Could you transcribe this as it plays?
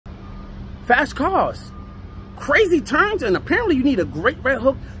fast cars, crazy turns, and apparently you need a great right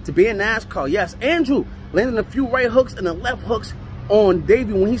hook to be in NASCAR. Yes, Andrew landed a few right hooks and the left hooks on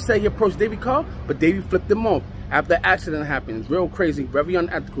Davey when he said he approached Davey car, but Davey flipped him off after the accident happened. It's real crazy, very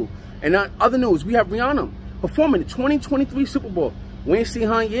unethical. And on other news, we have Rihanna performing the 2023 Super Bowl. We ain't seen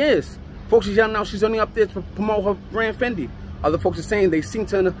her in years. Folks is yelling out she's only up there to promote her brand Fendi. Other folks are saying they seen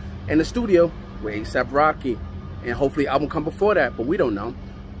her in the studio with A$AP Rocky, and hopefully album come before that, but we don't know.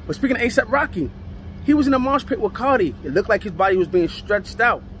 But speaking of A$AP Rocky, he was in a mosh pit with Cardi. It looked like his body was being stretched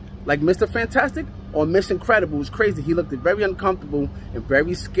out, like Mr. Fantastic or Miss Incredible. It was crazy. He looked very uncomfortable and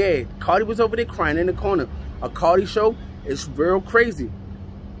very scared. Cardi was over there crying in the corner. A Cardi show is real crazy.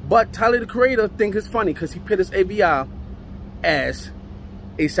 But Tyler, the Creator, thinks it's funny because he put his ABI as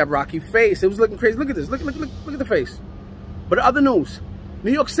A$AP Rocky face. It was looking crazy. Look at this. Look at the face. But other news,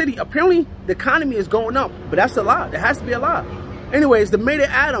 New York City, apparently the economy is going up, but that's a lie. There has to be a lie. Anyways, the Mayor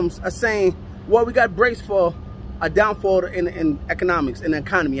Adams are saying, well, we got braced for a downfall in economics, in the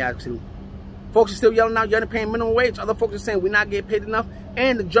economy, actually. Folks are still yelling out, you're not paying minimum wage. Other folks are saying we're not getting paid enough,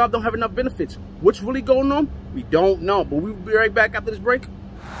 and the job don't have enough benefits. What's really going on? We don't know, but we'll be right back after this break.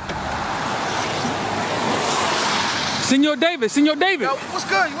 Senor David. Yo, what's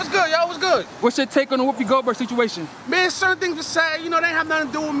good? What's good, yo? What's good? What's your take on the Whoopi Goldberg situation? Man, certain things are sad. You know, they ain't have nothing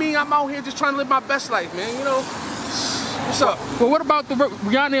to do with me. I'm out here just trying to live my best life, man. You know? What's up? But what about the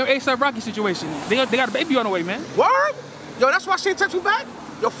Rihanna and A$AP Rocky situation? They got a baby on the way, man. Word? Yo, that's why she ain't text me back?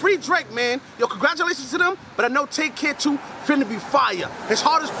 Yo, free Drake, man. Yo, congratulations to them, but I know Take Care 2 finna be fire. His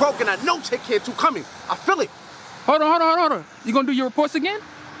heart is broken. I know Take Care 2 coming. I feel it. Hold on. You gonna do your reports again?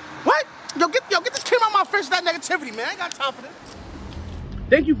 What? Yo, get this kid out my face with that negativity, man. I ain't got time for this.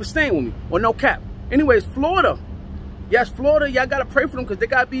 Thank you for staying with me, or no cap. Anyways, Florida. Yes, Florida, y'all gotta pray for them because they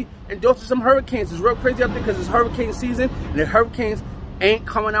gotta be endorsing some hurricanes. It's real crazy out there because it's hurricane season and the hurricanes ain't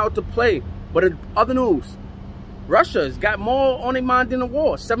coming out to play. But in other news, Russia's got more on their mind than the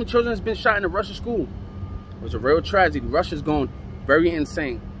war. 7 children has been shot in a Russian school. It was a real tragedy. Russia's going very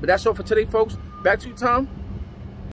insane. But that's all for today, folks. Back to you, Tom.